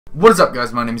What is up,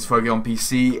 guys? My name is Foggy on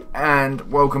PC and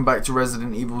welcome back to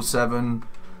Resident Evil 7.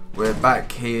 We're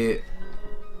back here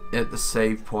at the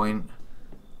save point.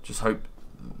 Just hope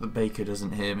the baker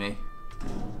doesn't hear me.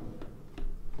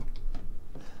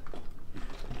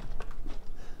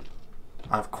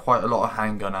 I have quite a lot of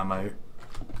handgun ammo.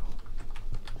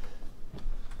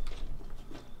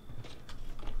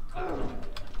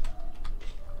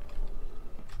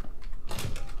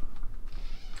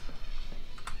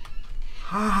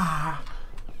 Ah.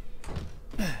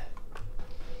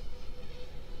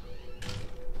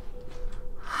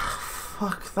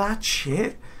 Fuck that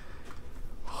shit.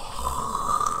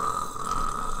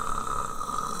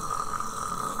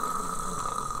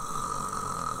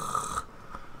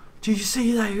 Did you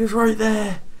see that? He was right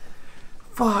there.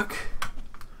 Fuck.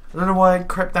 I don't know why I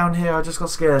crept down here. I just got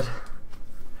scared.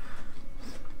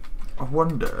 I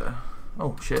wonder.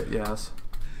 Oh shit, yes.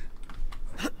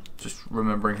 Just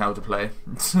remembering how to play.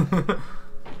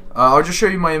 I'll just show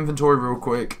you my inventory real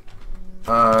quick.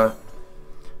 I've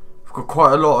got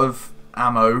quite a lot of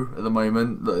ammo at the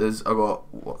moment. That is, I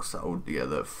got, what's that all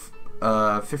together?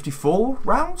 54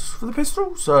 rounds for the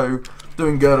pistol. So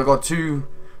doing good. I got 2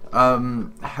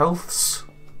 healths,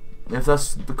 if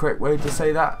that's the correct way to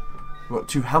say that. We've got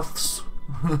 2 healths.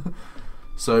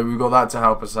 So we've got that to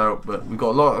help us out. But we've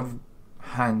got a lot of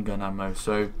handgun ammo.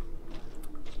 So.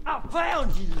 I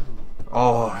found you!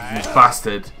 Oh, you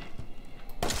bastard.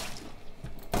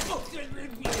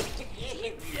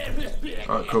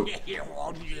 Alright, cool.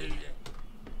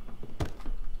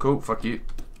 Cool, fuck you.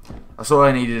 That's all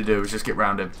I needed to do was just get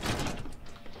round him.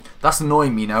 That's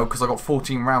annoying me now because I got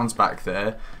 14 rounds back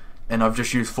there and I've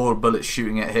just used 4 bullets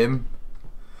shooting at him.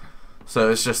 So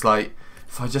it's just like,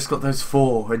 if I just got those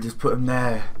 4 and just put them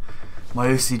there, my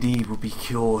OCD would be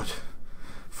cured.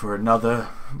 For another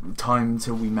time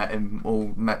till we met him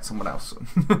or met someone else.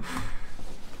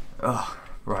 Oh,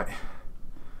 right.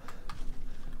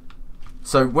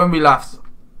 So when we left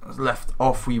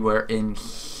off, we were in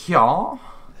here.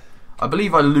 I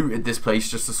believe I looted this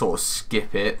place just to sort of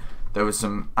skip it. There was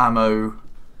some ammo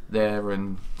there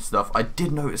and stuff. I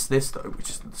did notice this though,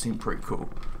 which seemed pretty cool.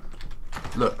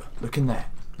 Look in there.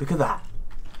 Look at that.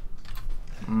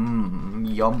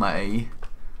 Yummy.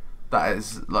 That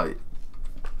is like.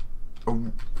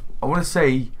 I want to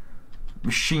say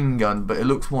machine gun, but it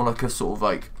looks more like a sort of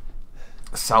like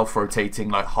self-rotating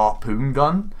like harpoon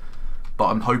gun, but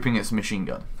I'm hoping it's a machine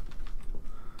gun.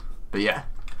 But yeah,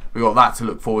 we got that to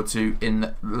look forward to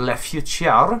in the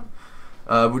future.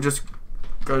 We'll just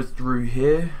go through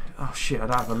here. Oh shit, I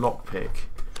don't have a lockpick.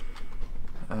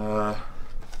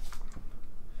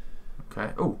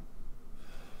 Okay. Oh,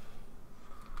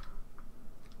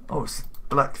 it's a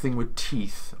black thing with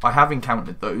teeth. I have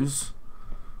encountered those.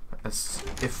 As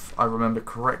if I remember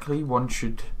correctly, one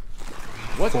should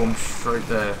form straight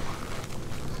there.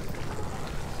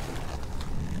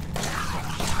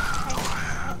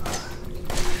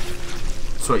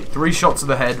 Sweet, 3 shots to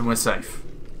the head and we're safe.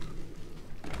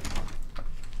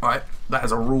 Alright, that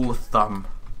is a rule of thumb.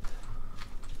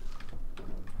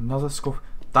 Another score.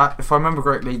 That, if I remember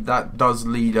correctly, that does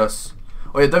lead us.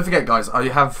 Oh yeah, don't forget guys, I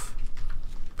have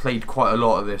played quite a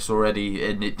lot of this already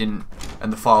and it didn't,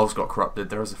 and the files got corrupted.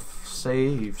 There is a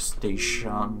save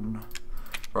station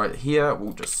right here.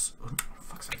 We'll just, oh,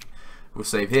 fuck's sake, we'll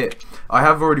save here. I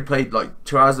have already played like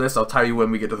 2 hours of this. I'll tell you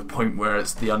when we get to the point where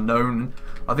it's the unknown.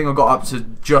 I think I got up to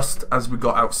just as we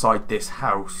got outside this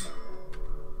house.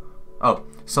 Oh,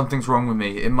 something's wrong with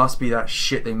me. It must be that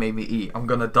shit they made me eat. I'm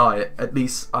gonna die. At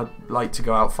least I'd like to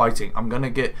go out fighting. I'm gonna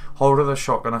get hold of the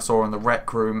shotgun I saw in the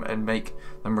rec room and make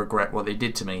them regret what they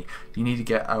did to me. You need to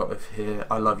get out of here.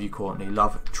 I love you, Courtney.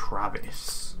 Love,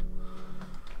 Travis.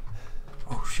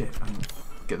 Oh shit!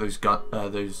 Get those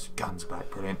guns back.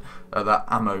 Brilliant. That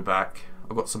ammo back.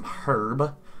 I've got some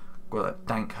herb. Got that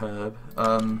dank herb.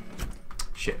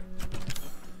 Shit.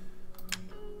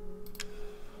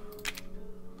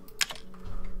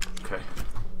 Okay.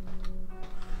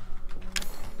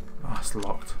 Oh, it's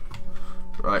locked.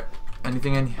 Right.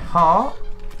 Anything in here?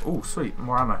 Oh, sweet.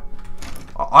 More ammo.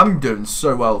 I'm doing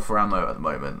so well for ammo at the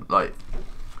moment. Like,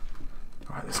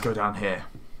 right, let's go down here.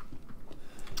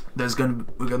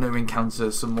 We're gonna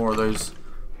encounter some more of those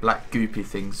black goopy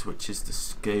things, which is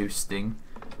disgusting.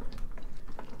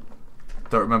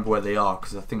 Don't remember where they are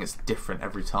because I think it's different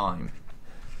every time.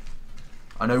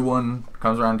 I know one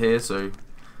comes around here, so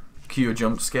cue a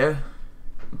jump scare.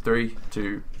 3,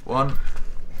 2, 1.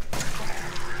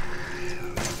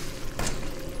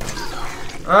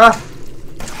 Ah!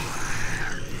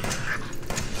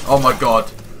 Oh my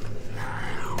god.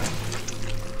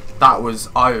 That was,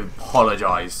 I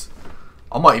apologise.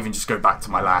 I might even just go back to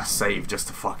my last save just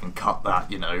to fucking cut that,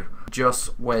 you know.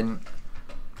 Just went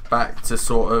back to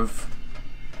sort of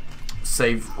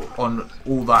save on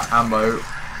all that ammo.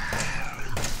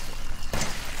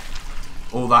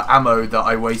 All that ammo that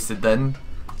I wasted then.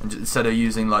 And instead of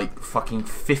using like fucking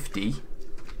 50.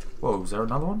 Whoa, is there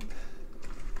another one?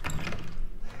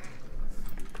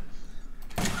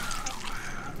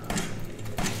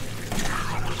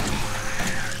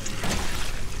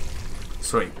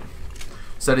 Sweet.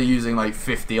 Instead of using like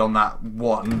 50 on that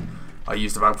one, I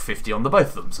used about 50 on the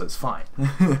both of them, so it's fine.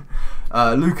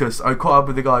 Lucas, I caught up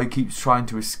with the guy who keeps trying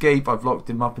to escape. I've locked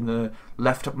him up in the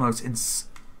left upmost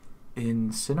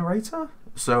incinerator?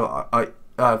 So I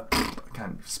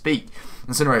can't speak.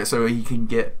 Incinerator, so he can't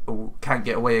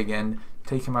get away again.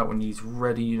 Take him out when he's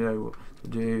ready. You know what to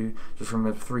do. Just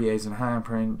remember 3 A's and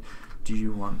handprint.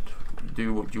 Do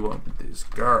what you want with this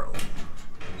girl?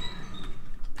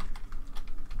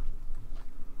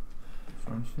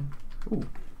 Ooh.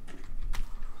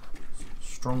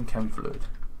 Strong chem fluid.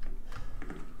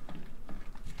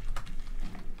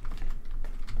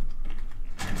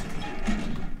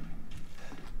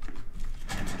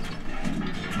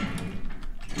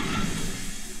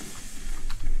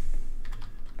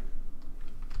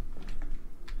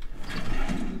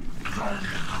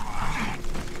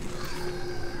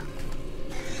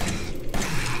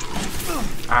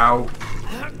 Ow.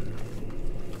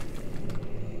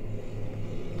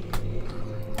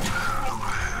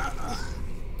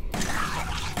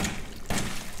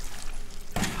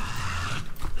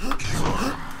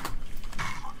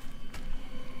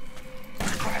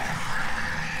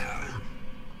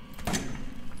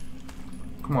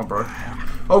 Come on, bro.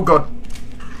 Oh, God.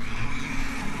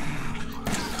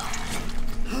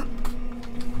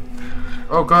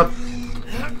 Oh, God.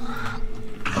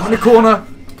 I'm in a corner.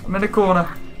 I'm in a corner.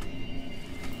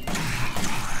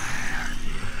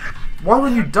 Why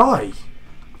won't you die?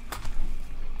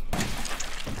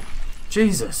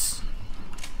 Jesus.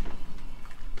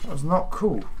 That was not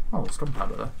cool. Oh, it's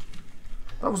gunpowder there.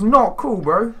 That was not cool,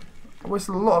 bro. I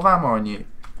wasted a lot of ammo on you.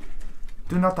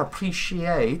 Do not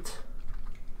appreciate.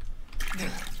 I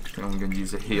think I'm going to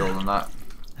use a heal on that.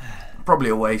 Probably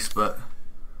a waste, but...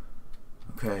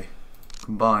 Okay.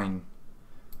 Combine.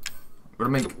 I'm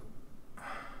going to make...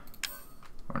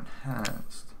 Or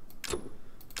enhanced.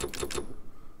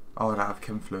 Oh, I don't have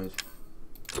chem fluid.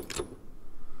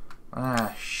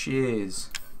 Ah, shiz.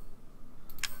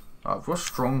 Oh, I've got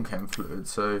strong chem fluid,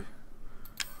 so...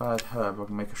 If I had herb, I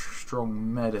can make a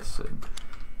strong medicine.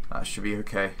 That should be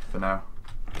okay for now.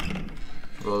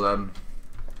 We'll,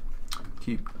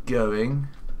 keep going,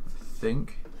 I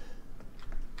think.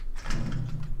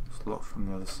 It's locked from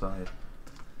the other side.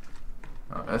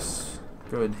 Alright, let's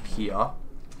go in here.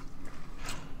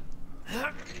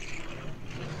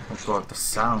 Oh god, the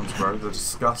sounds, bro, they're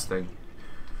disgusting.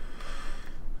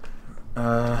 If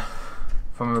I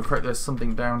remember correctly, there's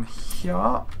something down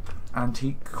here.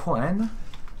 Antique coin.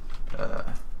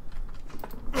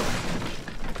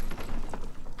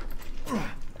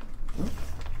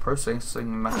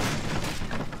 Processing map.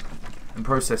 And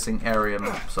processing area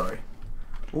map, sorry.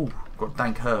 Ooh, got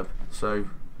dank herb. So,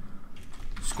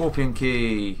 scorpion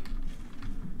key.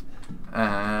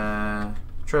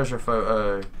 Treasure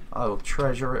photo. I will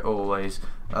treasure it always.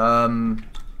 Was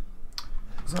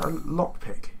that a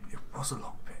lockpick? It was a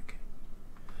lockpick.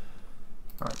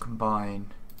 Alright,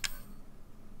 combine.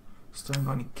 Still haven't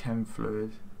got any chem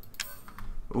fluid.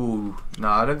 Ooh, no,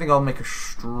 I don't think I'll make a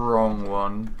strong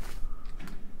one.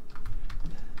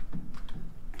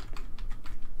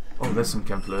 Oh, there's some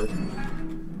chem fluid.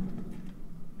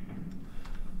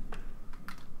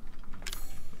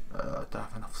 I don't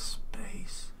have enough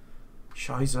space.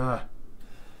 Scheiße.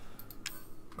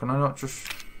 Can I not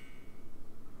just...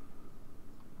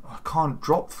 I can't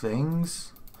drop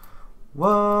things.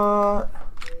 What?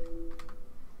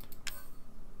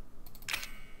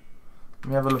 Let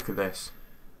me have a look at this.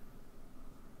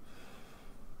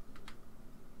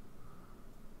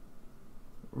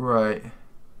 Right.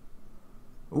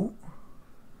 Ooh.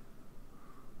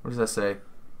 What does that say?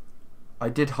 I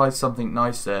did hide something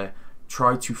nice there.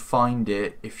 Try to find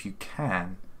it if you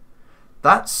can.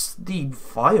 That's the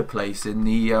fireplace in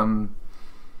the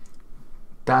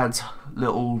Dad's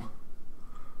little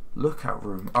lookout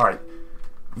room. Alright.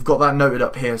 I've got that noted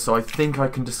up here, so I think I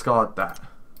can discard that.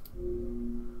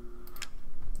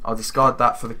 I'll discard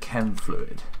that for the chem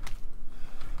fluid.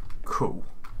 Cool.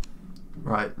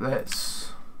 Right,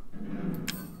 let's...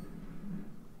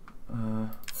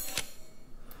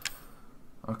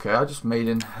 okay, I just made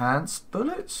enhanced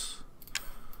bullets.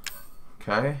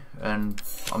 Okay, and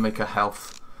I'll make a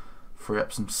health, free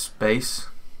up some space.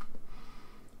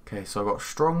 Okay, so I got a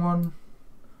strong one,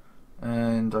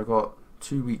 and I got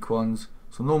 2 weak ones,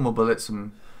 some normal bullets,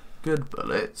 some good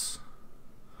bullets,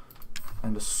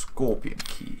 and a scorpion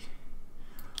key.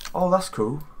 Oh, that's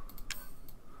cool.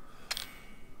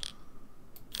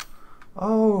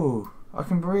 Oh, I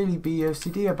can really be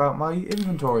OCD about my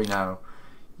inventory now.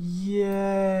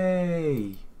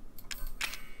 Yay!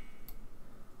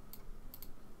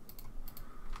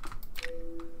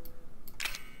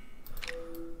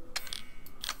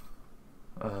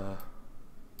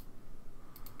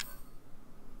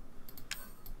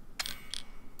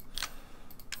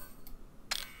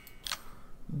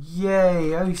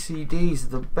 Yay, OCD's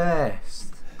the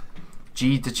best.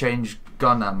 G to change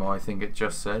gun ammo, I think it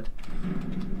just said.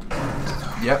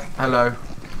 Yep, hello.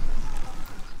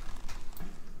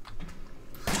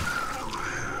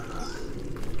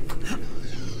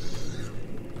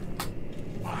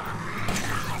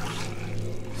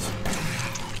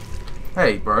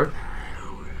 Hey, bro.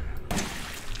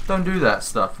 Don't do that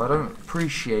stuff. I don't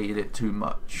appreciate it too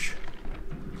much.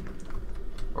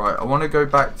 Right, I want to go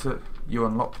back to... You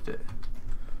unlocked it.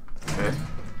 Okay.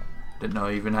 Didn't know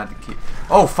I even had the key.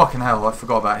 Oh, fucking hell. I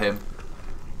forgot about him.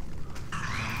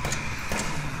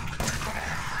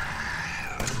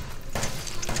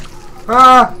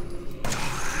 Ah!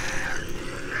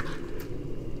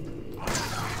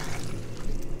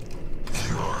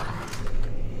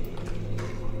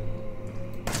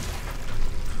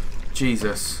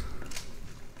 Jesus.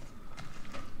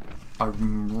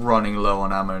 I'm running low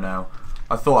on ammo now.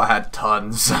 I thought I had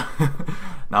tons.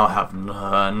 Now I have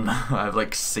none. I have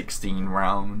like 16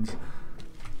 rounds.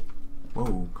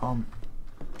 Whoa, calm.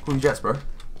 Cool your jets, bro.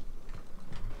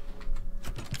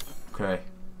 Okay.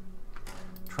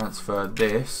 Transfer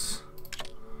this.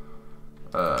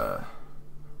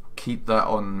 Keep that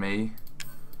on me.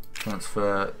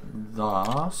 Transfer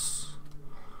this.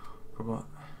 What?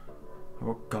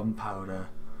 What gunpowder?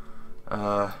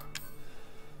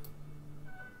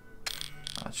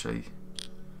 Actually,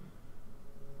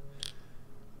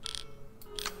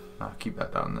 I'll keep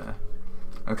that down there.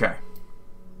 Okay.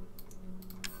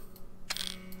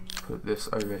 Put this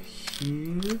over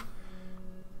here.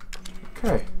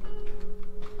 Okay.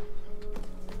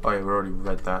 Oh yeah, we already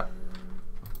read that.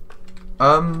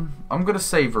 I'm gonna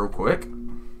save real quick.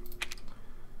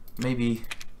 Maybe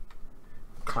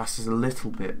class is a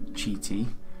little bit cheaty,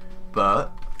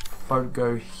 but if I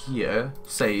go here,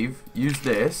 save, use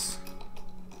this,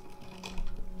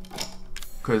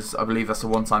 because I believe that's a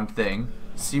one-time thing.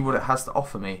 See what it has to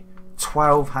offer me.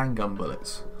 12 handgun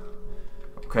bullets.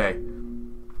 Okay.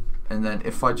 And then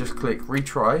if I just click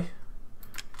retry,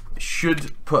 it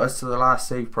should put us to the last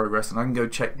save progress, and I can go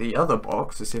check the other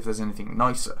box to see if there's anything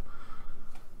nicer.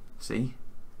 See?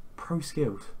 Pro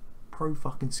skills. Pro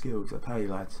fucking skills, I tell you,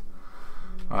 lads.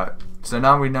 Alright, so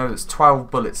now we know there's 12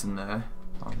 bullets in there.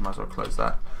 I might as well close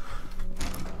that.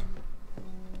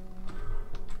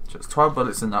 So it's 12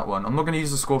 bullets in that one. I'm not going to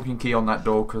use the scorpion key on that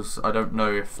door because I don't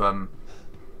know if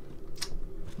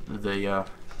the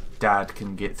dad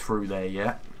can get through there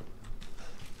yet.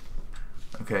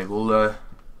 Okay, we'll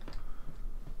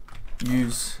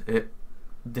use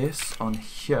this on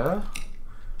here.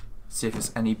 See if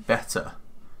it's any better.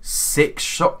 6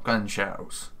 shotgun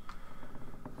shells.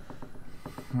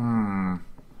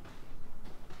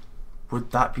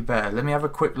 Would that be better? Let me have a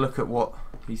quick look at what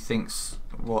he thinks.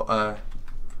 What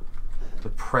the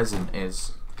present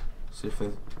is. See if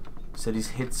it said his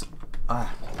hits. Oh,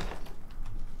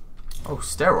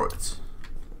 steroids.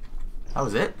 That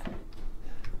was it.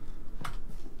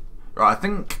 Right, I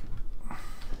think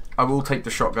I will take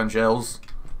the shotgun shells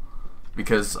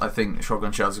because I think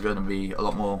shotgun shells are going to be a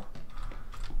lot more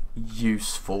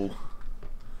useful.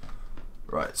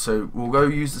 Right, so we'll go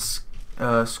use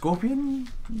the scorpion.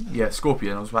 Yeah,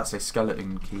 scorpion. I was about to say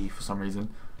skeleton key for some reason.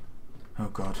 Oh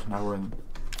god, now we're in.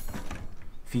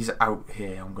 If he's out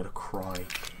here, I'm gonna cry.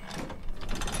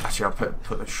 Actually, I'll put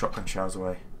the shotgun shells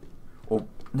away. Or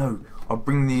no, I'll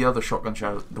bring the other shotgun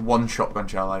shell, the one shotgun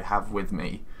shell I have with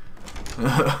me.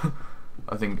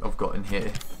 I think I've got in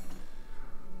here.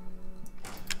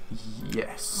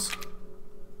 Yes.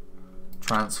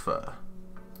 Transfer.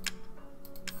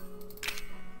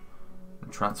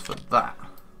 And transfer that.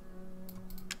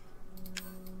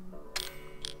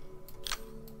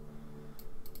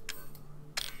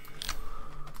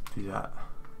 Do that.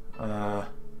 No,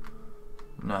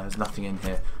 there's nothing in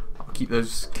here. I'll keep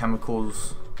those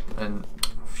chemicals and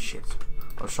oh, shit.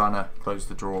 I was trying to close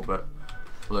the drawer, but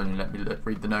will only let me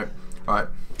read the note. Alright.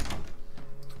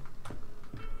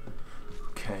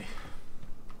 Okay.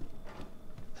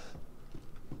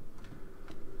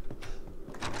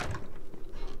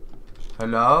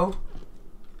 Hello?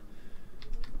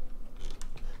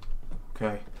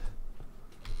 Okay.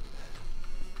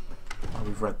 Oh,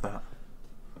 we've read that.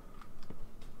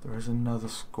 There is another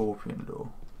scorpion door.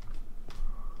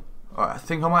 Alright, I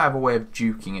think I might have a way of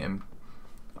juking him.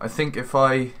 I think if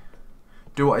I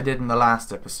do what I did in the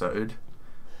last episode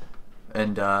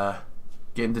and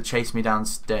get him to chase me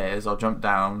downstairs, I'll jump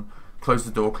down, close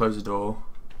the door, close the door.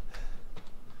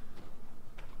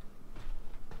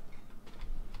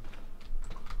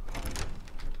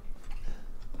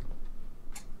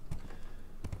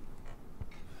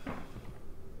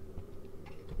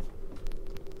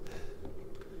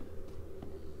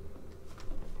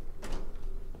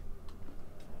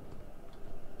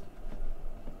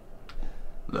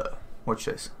 Look, watch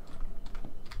this.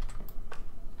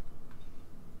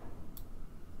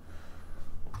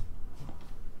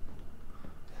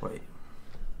 Wait.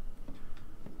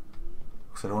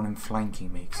 Because I don't want him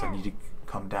flanking me, because I need to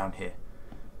come down here.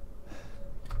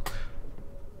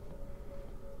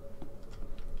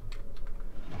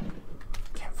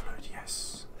 Chem fluid,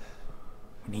 yes.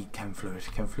 We need chem fluid.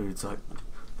 Chem fluid's like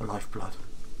the lifeblood.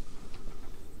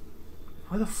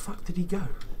 Where the fuck did he go?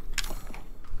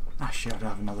 Ah shit, I don't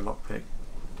have another lockpick.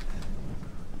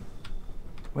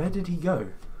 Where did he go?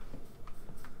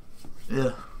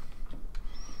 Ugh.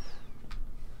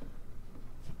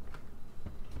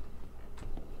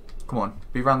 Come on,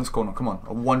 be around this corner, come on.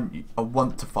 I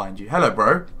want to find you. Hello,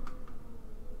 bro.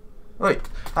 Oi,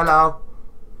 hello.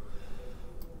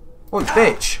 Oi,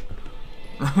 bitch.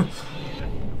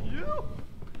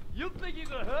 You think you're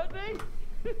gonna hurt me?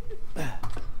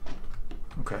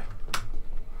 Okay.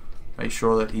 Make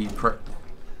sure that he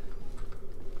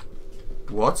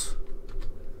What?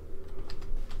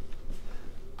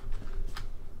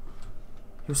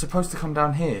 He was supposed to come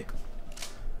down here.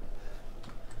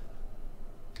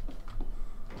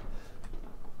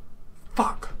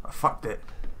 Fuck! I fucked it.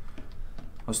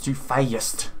 I was too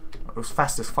fast. I was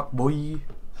fast as fuck, boy.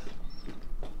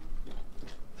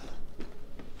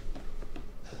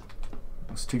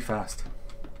 I was too fast.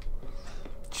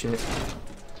 Shit.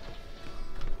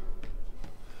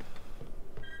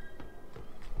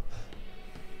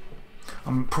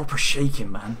 I'm proper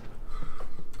shaking, man.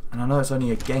 And I know it's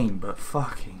only a game, but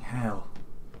fucking hell.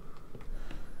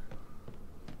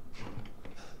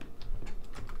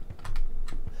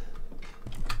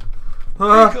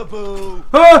 I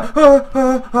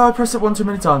pressed it one too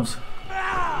many times.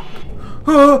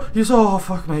 You saw, oh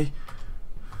fuck me.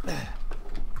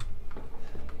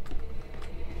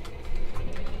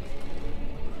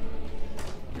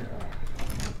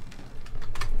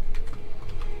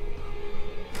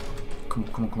 Come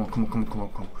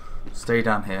on. Stay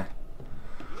down here.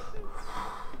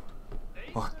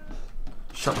 Oh,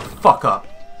 shut the fuck up.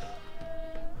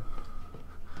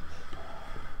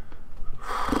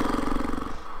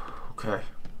 Okay,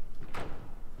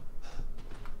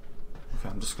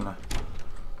 I'm just gonna...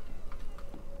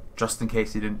 Just in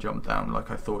case he didn't jump down like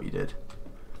I thought he did.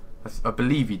 I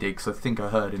believe he did, because I think I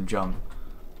heard him jump.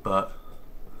 But...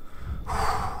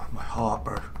 my heart,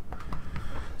 bro.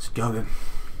 It's going.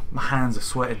 My hands are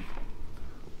sweating.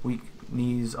 Weak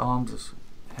knees, arms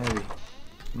are heavy.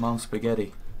 Mom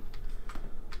spaghetti.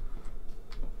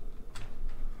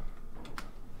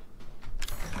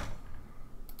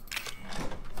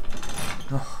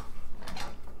 Oh.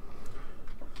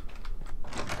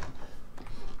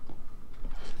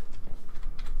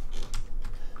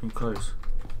 Can you close?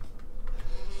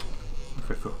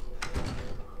 Okay, cool.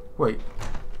 Wait.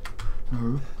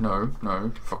 No.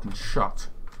 Fucking shut.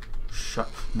 Shut.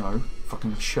 No.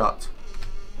 Fucking shut.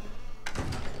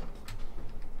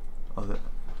 Oh, that.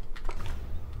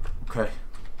 Okay.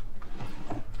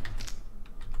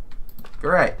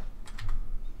 Great.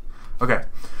 Okay.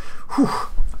 Whew.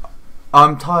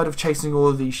 I'm tired of chasing all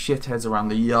of these shitheads around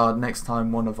the yard. Next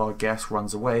time one of our guests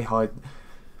runs away, hide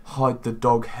the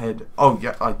dog head. Oh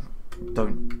yeah, I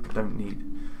don't need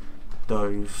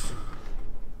those.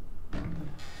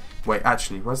 Wait,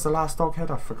 actually, where's the last dog head?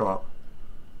 I forgot.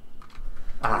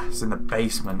 Ah, it's in the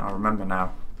basement. I remember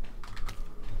now.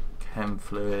 Chem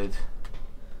fluid.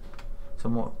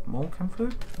 Some more chem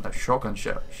fluid? No, shotgun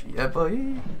shell. Yeah,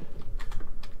 boy.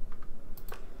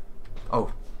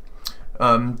 Oh.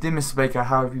 Dear Mr. Baker,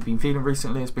 how have you been feeling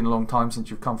recently? It's been a long time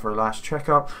since you've come for a last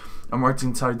checkup. I'm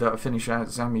writing told that I finished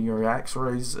examining your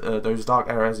x-rays. Those dark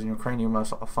areas in your cranium are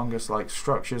fungus-like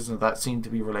structures and that seem to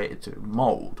be related to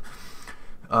mold.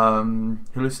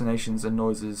 Hallucinations and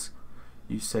noises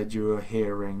you said you were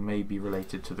hearing may be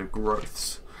related to the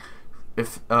growths.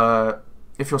 If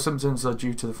if your symptoms are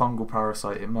due to the fungal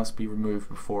parasite, it must be removed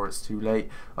before it's too late.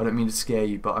 I don't mean to scare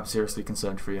you, but I'm seriously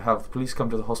concerned for your health. Please come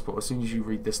to the hospital as soon as you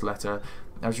read this letter.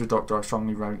 As your doctor, I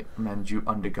strongly recommend you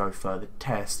undergo further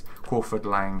tests. Crawford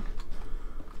Lang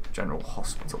General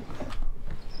Hospital.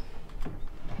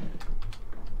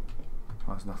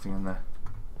 Oh, there's nothing in there.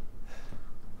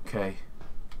 Okay.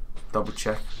 Double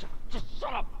check. Just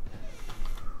shut up.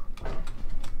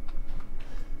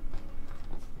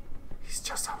 He's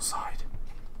just outside.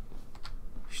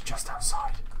 He's just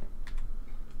outside.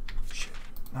 Shit.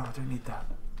 No, I don't need that.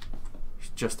 He's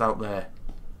just out there.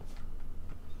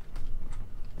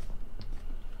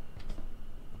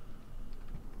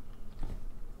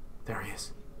 There he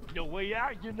is. No way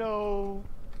out, you know.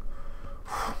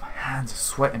 My hands are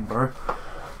sweating, bro.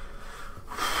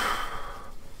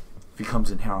 If he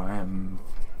comes in here, I am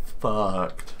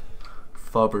fucked.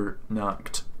 Fubber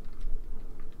knocked.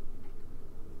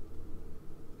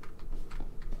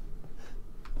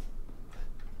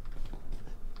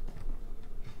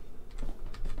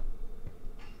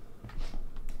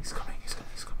 He's coming, he's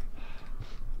coming, he's coming.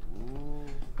 Ooh,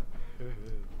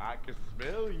 I can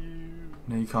smell you.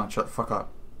 No, you can't. Shut the fuck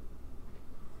up.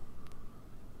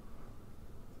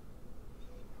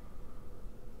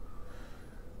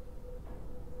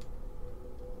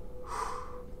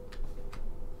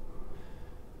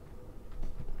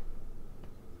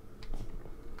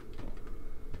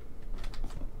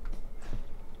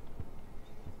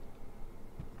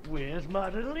 Where's my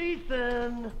little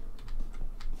Ethan?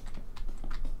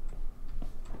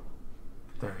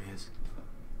 There he is.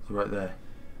 He's right there.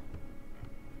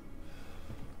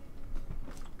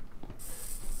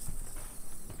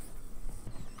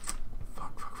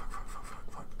 Fuck, fuck, fuck, fuck, fuck,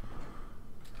 fuck, fuck.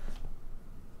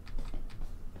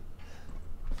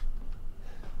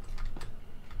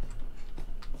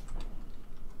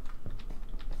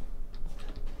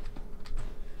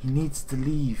 He needs to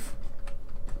leave.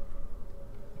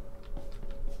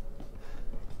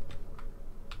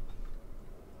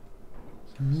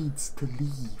 Needs to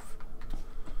leave.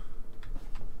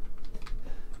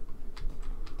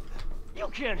 You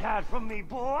can't hide from me,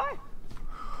 boy.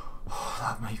 Oh,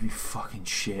 that made me fucking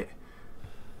shit.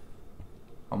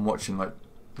 I'm watching like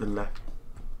the left.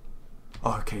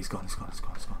 Oh, okay, he's gone, he's gone, he's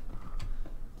gone, he's gone.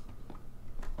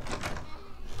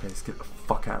 Okay, let's get the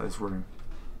fuck out of this room.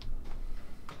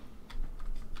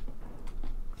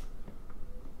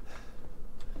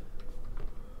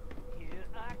 Here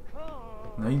I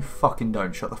come. No, you fucking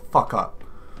don't. Shut the fuck up.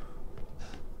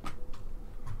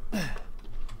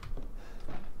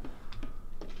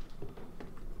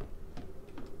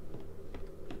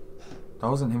 That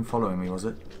wasn't him following me, was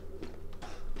it?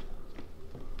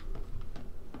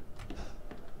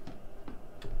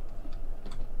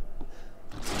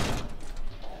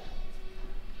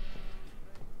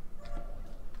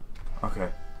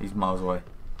 Okay, he's miles away.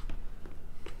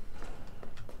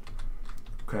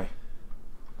 Okay.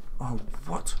 Oh,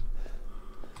 what?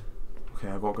 Okay,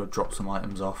 I've got to go drop some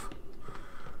items off.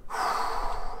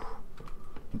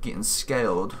 I'm getting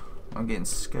scaled. I'm getting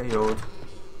scaled.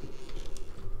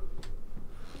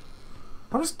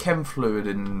 How does chem fluid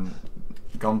and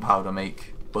gunpowder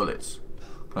make bullets?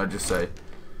 Can I just say?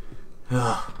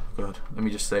 Ugh, God. Let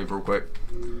me just save real quick.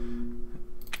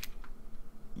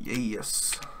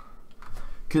 Yes.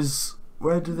 Because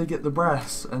where do they get the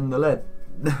brass and the lead?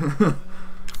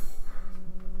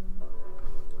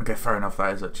 Okay, fair enough.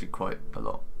 That is actually quite a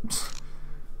lot.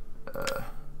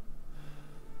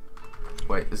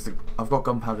 Wait, I've got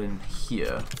gunpowder in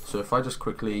here. So if I just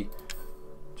quickly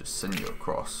just send you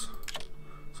across.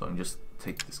 So I can just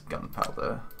take this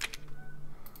gunpowder.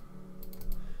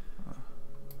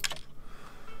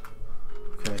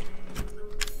 Okay.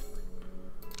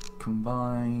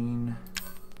 Combine.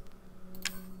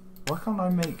 Why can't I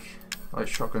make like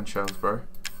shotgun shells, bro?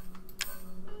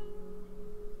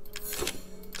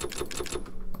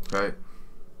 Okay.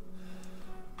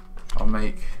 I'll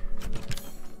make.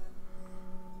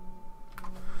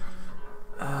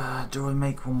 Do I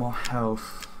make one more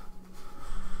health?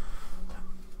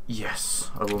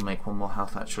 Yes, I will make one more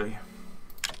health actually.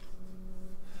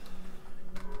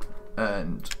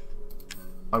 And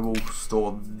I will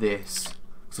store this.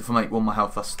 So if I make one more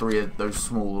health, that's 3 of those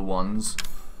smaller ones.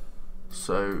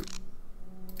 So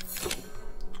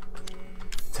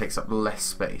takes up less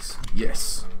space.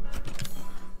 Yes.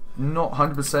 Not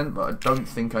 100%, but I don't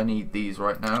think I need these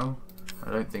right now.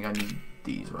 I don't think I need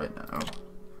these right now.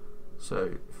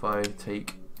 So if I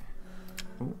take...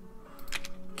 Ooh,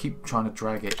 keep trying to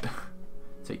drag it.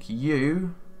 Take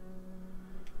you.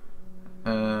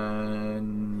 And...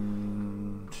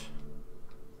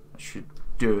 I should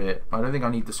do it. I don't think I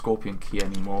need the scorpion key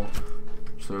anymore.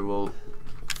 So we'll...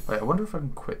 Wait, I wonder if I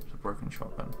can quit the broken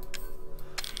shotgun.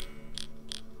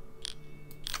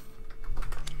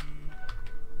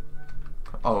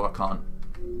 Oh, I can't.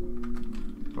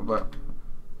 But,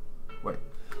 wait.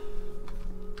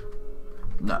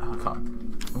 No, I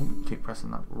can't. Oh, keep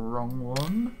pressing that wrong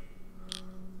one.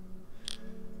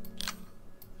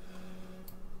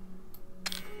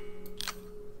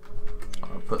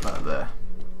 I'll put that there.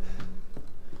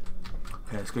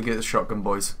 Okay, let's go get the shotgun,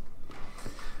 boys.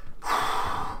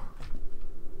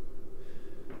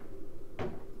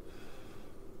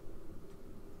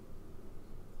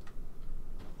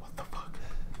 What the fuck?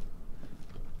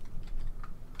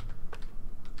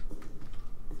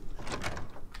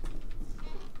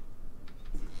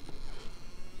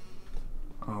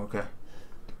 Oh, okay.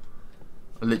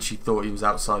 I literally thought he was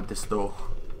outside this door.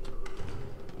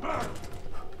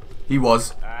 He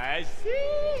was. I see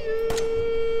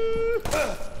you.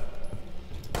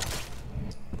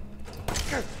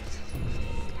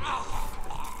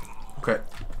 Okay.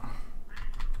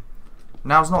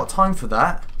 Now's not time for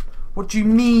that. What do you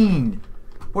mean?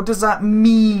 What does that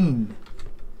mean?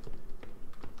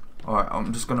 Alright,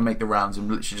 I'm just going to make the rounds. I'm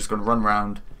literally just going to run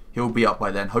around. He'll be up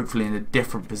by then, hopefully in a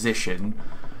different position.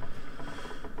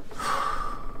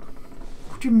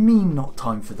 What do you mean not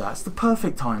time for that? It's the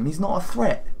perfect time. He's not a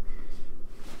threat.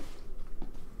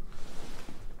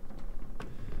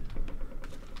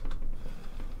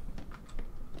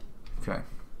 Okay.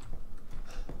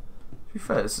 To be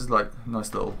fair, this is like a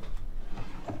nice little...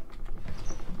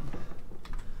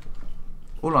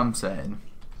 All I'm saying...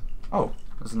 Oh,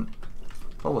 there's a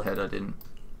bobblehead I didn't...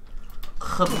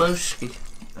 Chaboshki.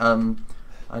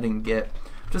 I didn't get...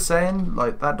 Just saying,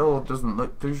 like, that door doesn't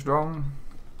look too strong.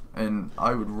 And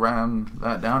I would ram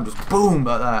that down, just boom,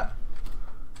 like that.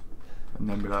 And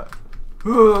then be like...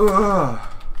 Ugh.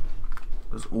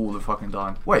 Just all the fucking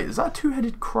time. Wait, is that a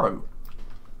two-headed crow?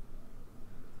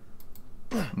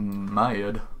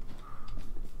 Mad.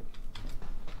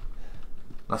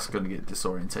 That's gonna get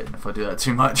disorientating if I do that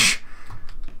too much.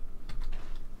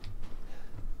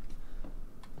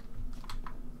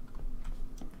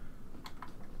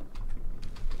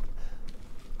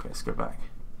 Okay, let's go back.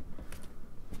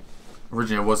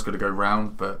 Originally I was gonna go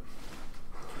round, but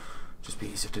just be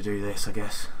easier to do this, I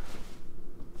guess.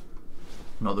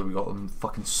 Not that we got a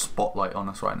fucking spotlight on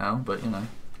us right now, but you know.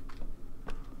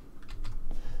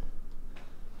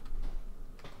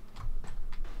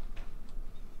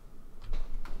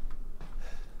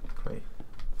 Okay.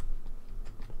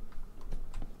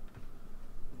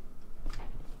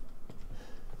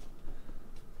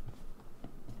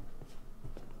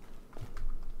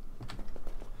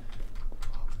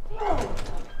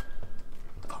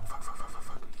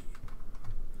 Fuck.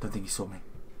 Don't think he saw me.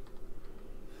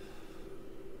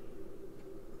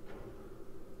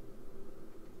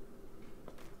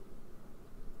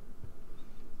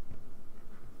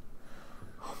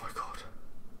 Oh my god.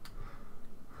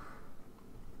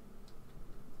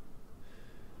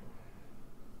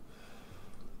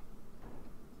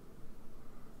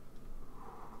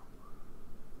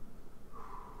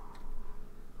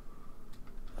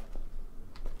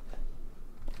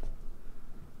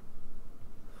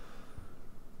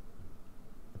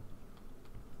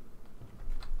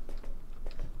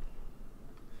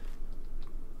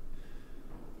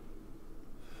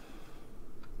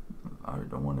 I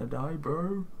don't want to die,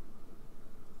 bro.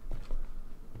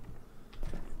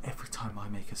 Every time I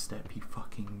make a step, he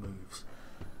fucking moves.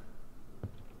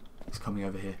 He's coming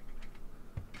over here.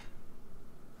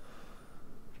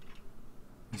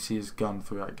 You see his gun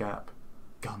through that gap.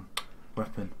 Gun.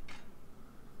 Weapon.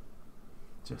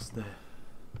 Just there.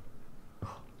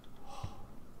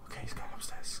 Okay, he's going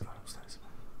upstairs. He's going upstairs.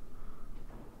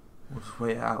 We'll just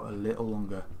wait it out a little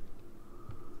longer.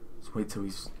 Let's wait till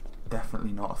he's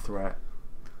definitely not a threat.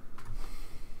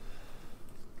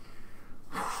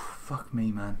 Fuck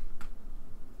me, man.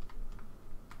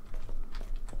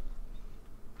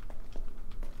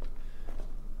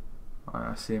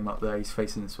 Alright, I see him up there. He's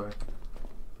facing this way.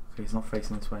 Okay, he's not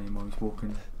facing this way anymore. He's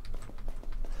walking.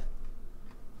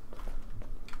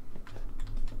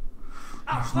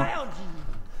 I found you.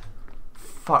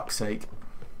 Fuck's sake.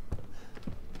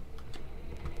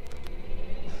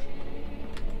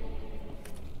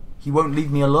 He won't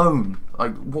leave me alone.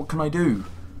 Like, what can I do?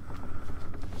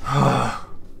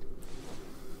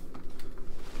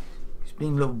 He's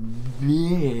being a little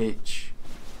bitch.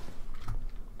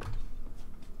 I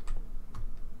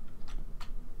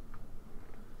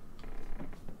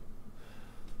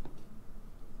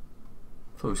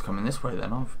thought he was coming this way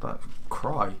then. I was about to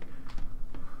cry.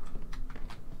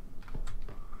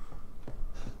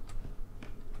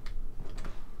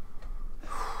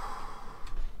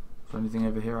 anything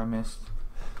over here I missed?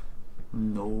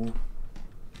 No.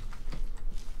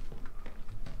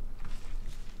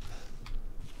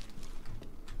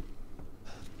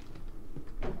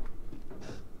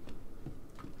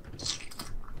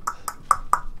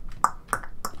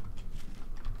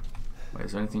 Wait,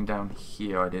 is there anything down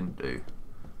here I didn't do?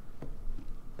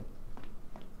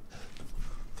 I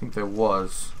think there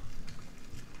was.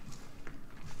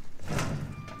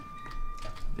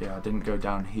 Yeah, I didn't go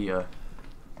down here.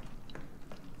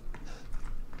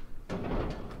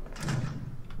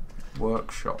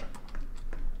 Workshop.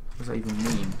 What does that even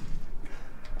mean?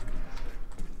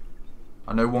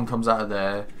 I know one comes out of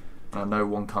there, and I know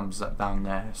one comes down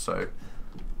there, so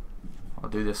I'll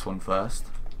do this one first.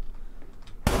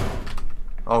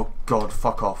 Oh god,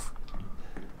 fuck off.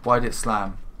 Why did it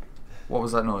slam? What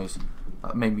was that noise?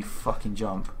 That made me fucking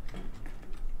jump.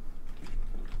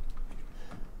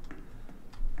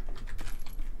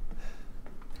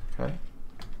 Okay.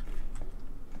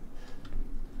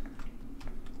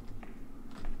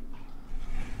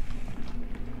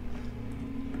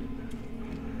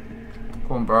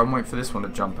 Come on, bro, I'm waiting for this one to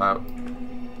jump out.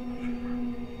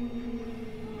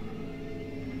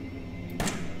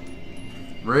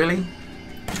 Really?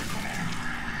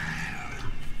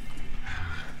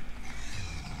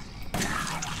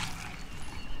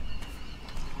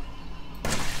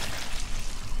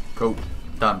 Cool.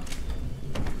 Done.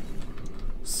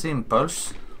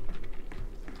 Simples.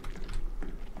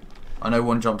 I know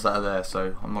one jumps out of there,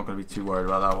 so I'm not going to be too worried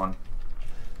about that one.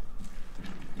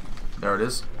 There it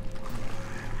is.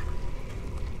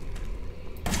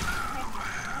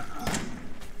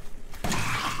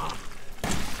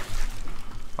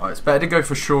 Alright, it's better to go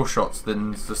for sure shots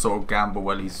than the sort of gamble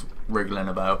while he's wriggling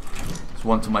about. There's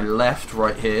one to my left,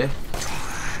 right here.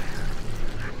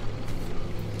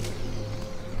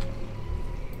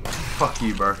 Fuck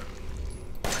you, bro.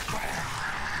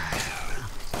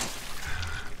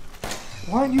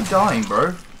 Why aren't you dying,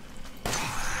 bro?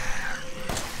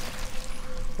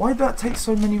 Why'd that take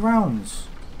so many rounds?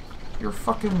 You're a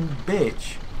fucking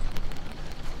bitch.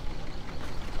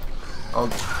 Oh,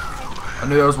 I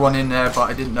knew there was one in there, but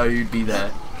I didn't know you'd be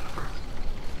there.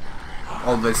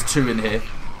 Oh, there's two in here.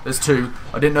 There's two.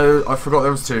 I didn't know. I forgot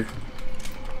there was two.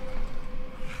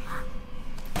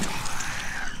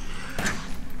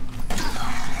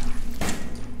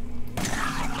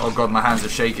 Oh god, my hands are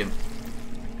shaking.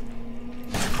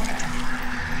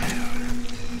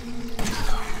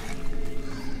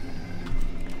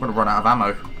 I'm gonna run out of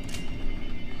ammo.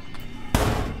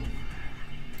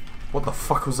 What the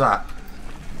fuck was that?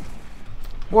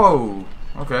 Whoa,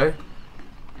 okay.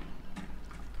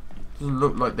 Doesn't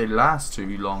look like they last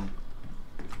too long.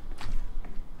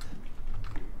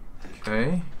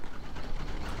 Okay.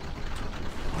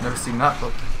 Never seen that,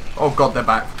 but oh god, they're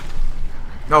back.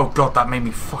 Oh god, that made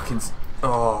me fucking...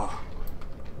 Oh.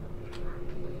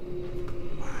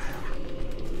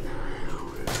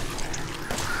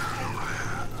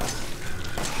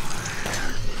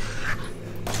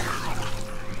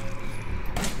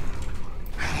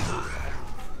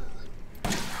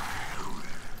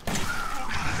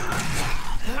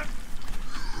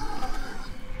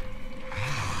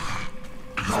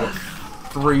 Oh,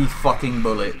 3 fucking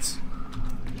bullets.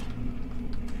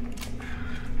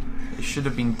 Should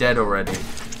have been dead already.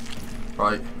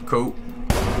 Right, cool.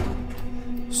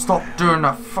 Stop doing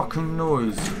that fucking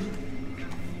noise.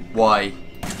 Why?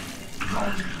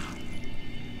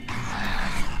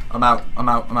 I'm out, I'm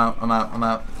out, I'm out, I'm out, I'm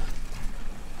out.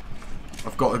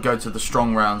 I've got to go to the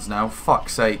strong rounds now.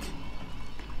 Fuck's sake.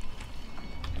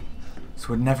 This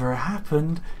would never have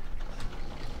happened.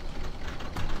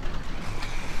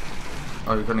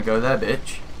 Oh, you're gonna go there,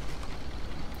 bitch.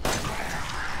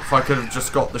 If I could have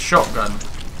just got the shotgun.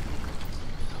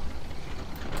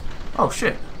 Oh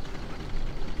shit.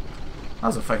 That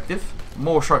was effective.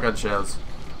 More shotgun shells.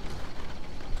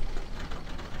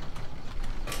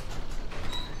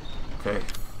 Okay.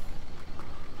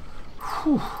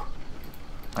 Whew.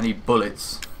 I need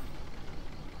bullets.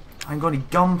 I ain't got any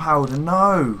gunpowder,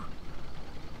 no.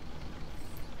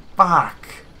 Fuck.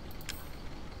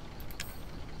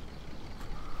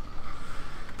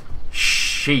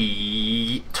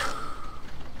 Shit.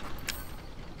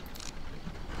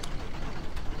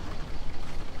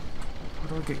 Where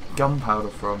do I get gunpowder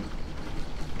from?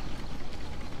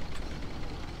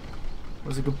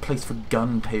 Where's a good place for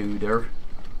gunpowder?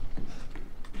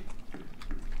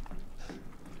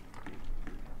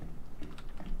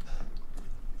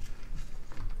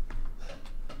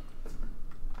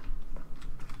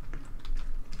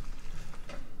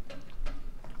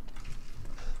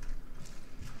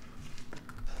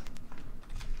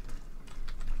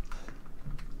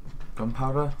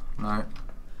 Gunpowder? No.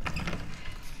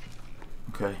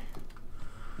 Okay.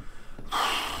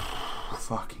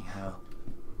 Fucking hell.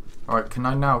 Alright, can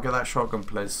I now get that shotgun,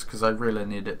 please? Because I really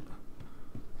need it.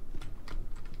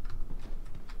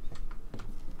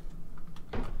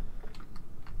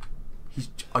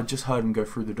 I just heard him go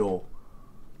through the door.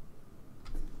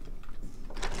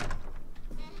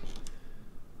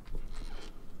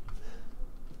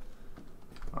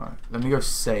 Alright, let me go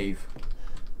save.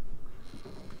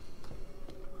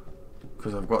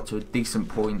 Because I've got to a decent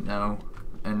point now,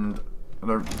 and I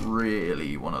don't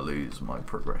really want to lose my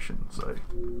progression, so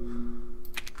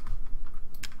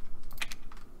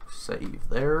save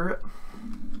there.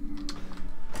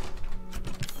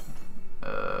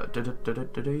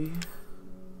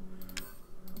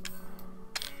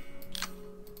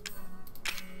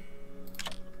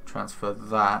 Transfer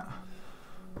that.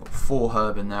 Got 4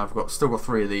 herb in there. I've still got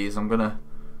 3 of these. I'm gonna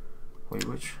wait.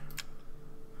 Which?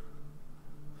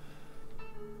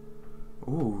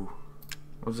 Ooh.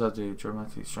 What does that do?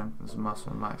 Dramatically strengthens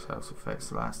muscle and max health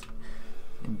effects last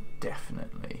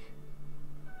indefinitely.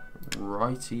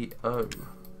 Righty-o.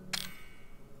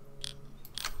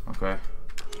 Okay.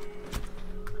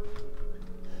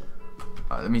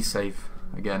 Alright, let me save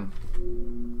again.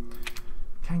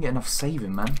 Can't get enough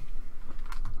saving, man.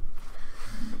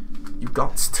 You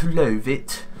got to love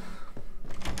it.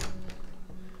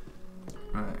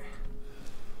 Alright.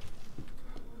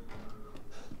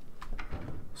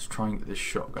 Let's try and get this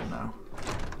shotgun now.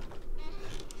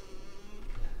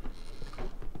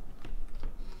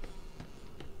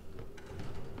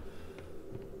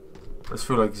 I just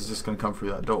feel like he's just going to come through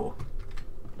that door.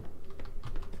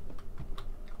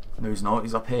 No, he's not.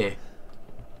 He's up here.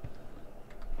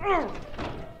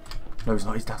 No, he's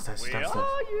not. He's downstairs. He's downstairs. Where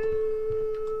are you?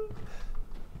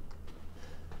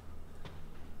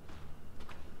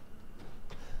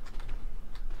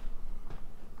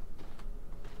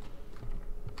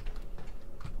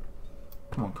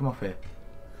 Come on, come up here.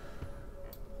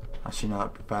 Actually, no,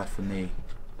 that'd be bad for me.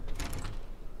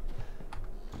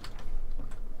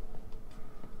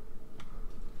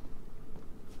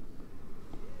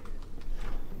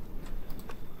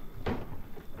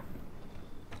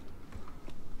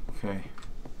 Okay.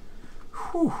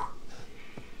 Whew.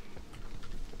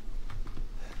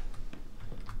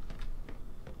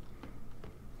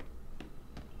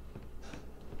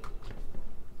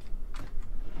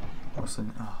 What's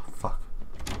in? Oh, fuck.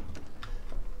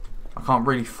 I can't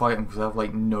really fight him because I have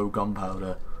like no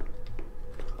gunpowder.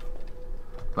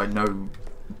 Like no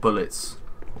bullets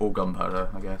or gunpowder,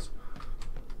 I guess.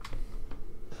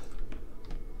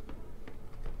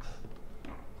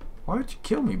 Why would you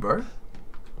kill me, bro?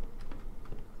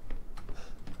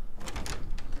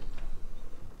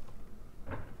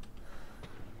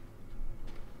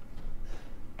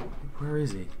 Where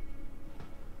is he?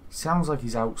 Sounds like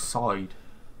he's outside.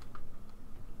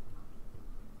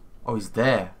 Oh, he's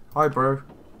there. Hi, bro.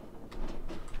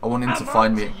 I want him to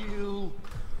find me.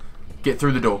 Get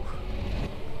through the door.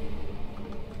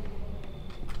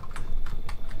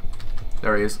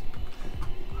 There he is.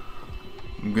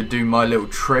 I'm gonna do my little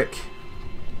trick.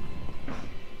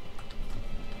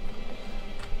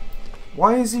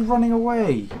 Why is he running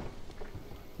away?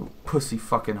 Little pussy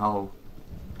fucking hole.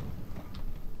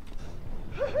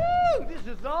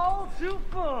 This is all too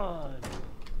fun.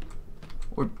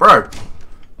 Oh, bro,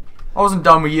 I wasn't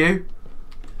done with you.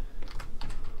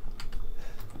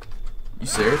 You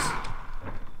serious?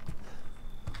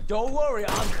 Don't worry,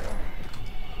 I'm...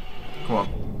 Come on.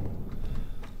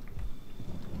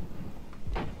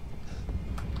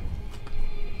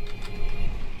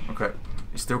 Okay,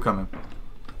 he's still coming.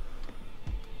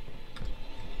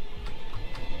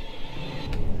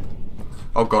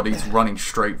 Oh god, he's running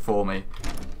straight for me.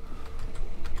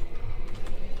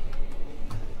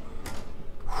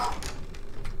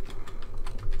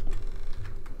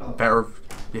 Better.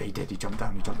 Yeah, he did. He jumped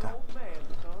down. He jumped down.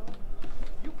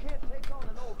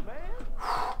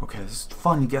 Okay, this is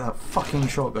fun. You get that fucking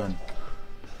shotgun.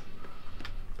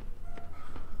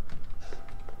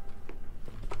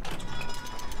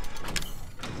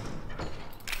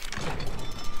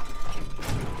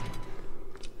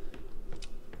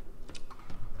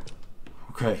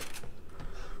 Okay.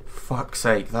 Fuck's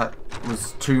sake, that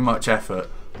was too much effort.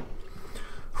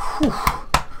 Whew.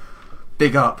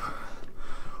 Big up.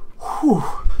 Whew.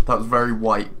 That was very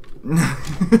white.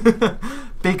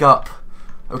 Big up.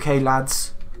 Okay,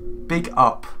 lads. Big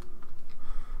up.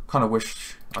 Kind of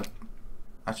wish I...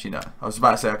 Actually, no. I was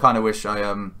about to say, I kind of wish I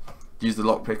used the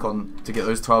lockpick on to get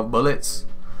those 12 bullets.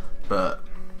 But...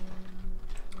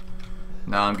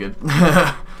 no, I'm good.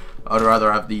 I'd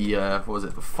rather have the, what was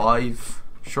it, the 5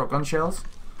 shotgun shells?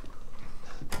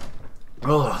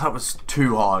 Oh, that was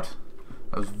too hard.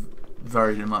 That was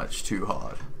very much too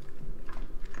hard.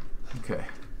 Okay.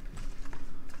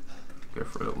 Go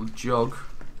for a little jog.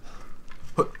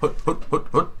 Hut, hut, hut, hut,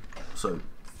 hut. So,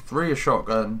 3 is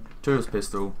shotgun, 2 is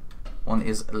pistol, 1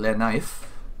 is le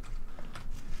knife.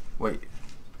 Wait.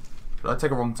 Did I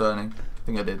take a wrong turning? I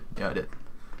think I did. Yeah, I did.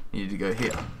 Needed to go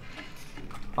here.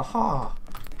 Aha!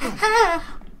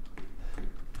 Aha!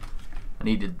 I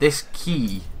needed this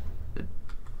key. The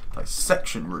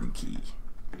dissection room key.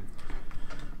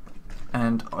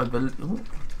 And I believe...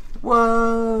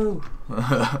 Whoa!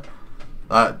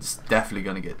 That's definitely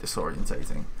going to get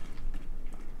disorientating.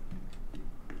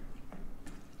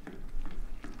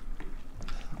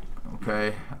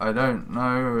 Okay, I don't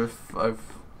know if I've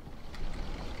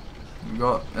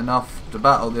got enough to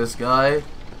battle this guy,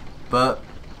 but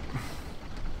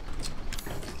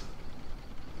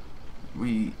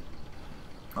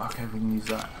okay, we can use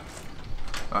that.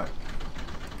 Alright,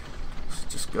 let's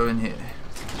just go in here.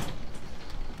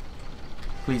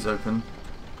 Please open.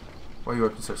 Why are you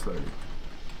open so slowly?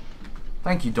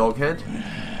 Thank you, Doghead.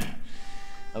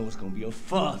 I was gonna be your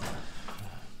father.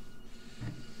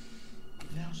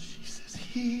 Now she says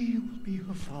he will be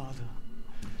her father.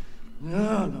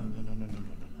 No.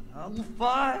 I will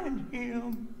find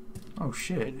him. Oh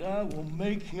shit. And I will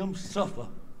make him suffer.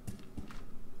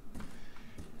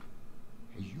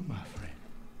 And you, my friend,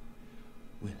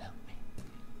 will help me.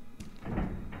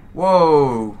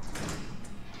 Whoa.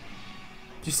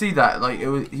 Do you see that? Like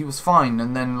he was fine,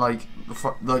 and then like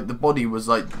the body was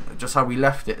like just how we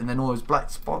left it, and then all those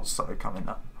black spots started coming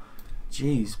up.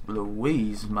 Jeez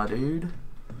Louise, my dude.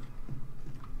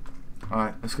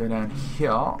 Alright, let's go down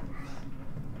here.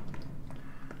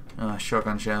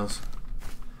 Shotgun shells.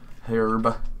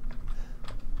 Herb.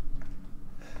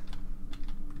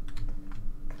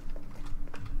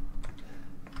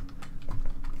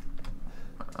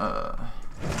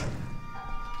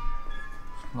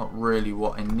 Not really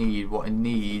what I need. What I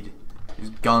need is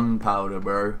gunpowder,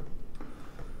 bro.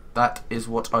 That is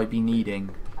what I be needing.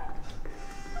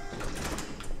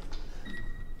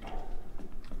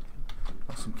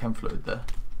 Got some chem fluid there.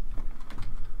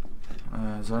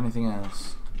 Is there anything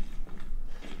else?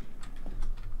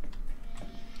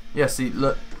 Yeah, see,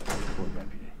 look.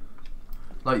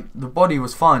 Like, the body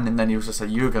was fine, and then he was just like,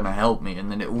 you're gonna help me,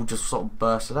 and then it all just sort of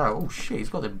bursted out. Oh shit, he's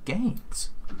got them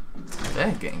gains.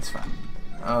 They're gains, fam.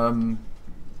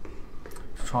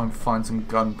 Try and find some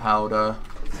gunpowder.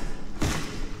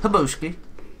 Haboshki.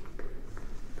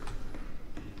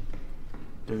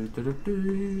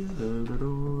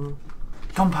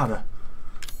 Gunpowder.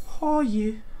 Oh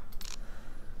yeah.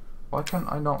 Why can't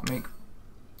I not make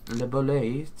le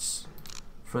bullets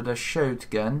for the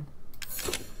shotgun?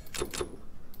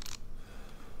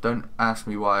 Don't ask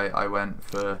me why I went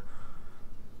for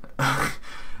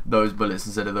those bullets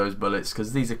instead of those bullets,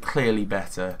 because these are clearly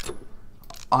better.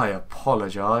 I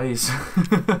apologise.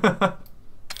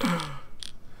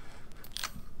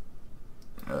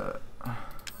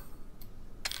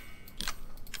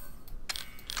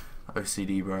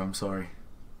 OCD, bro. I'm sorry.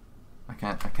 I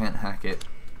can't hack it.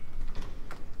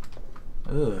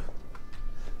 Ugh. There's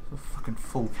a fucking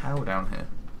full cow down here.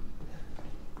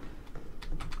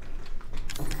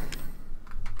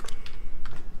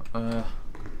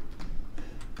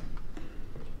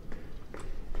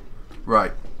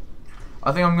 Right.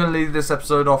 I think I'm going to leave this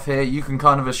episode off here. You can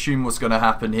kind of assume what's going to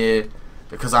happen here,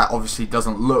 because that obviously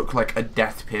doesn't look like a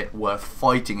death pit worth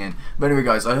fighting in. But anyway,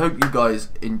 guys, I hope you guys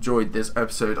enjoyed this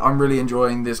episode. I'm really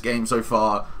enjoying this game so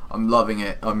far. I'm loving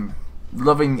it. I'm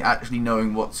loving actually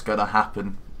knowing what's going to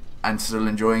happen and still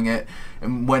enjoying it.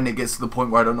 And when it gets to the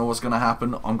point where I don't know what's going to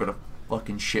happen, I'm going to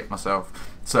fucking shit myself.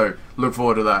 So, look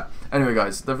forward to that. Anyway,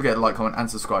 guys, don't forget to like, comment, and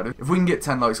subscribe. If we can get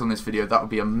 10 likes on this video, that would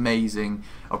be amazing.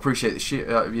 I appreciate the shit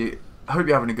out of you. I hope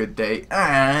you're having a good day,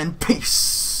 and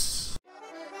peace!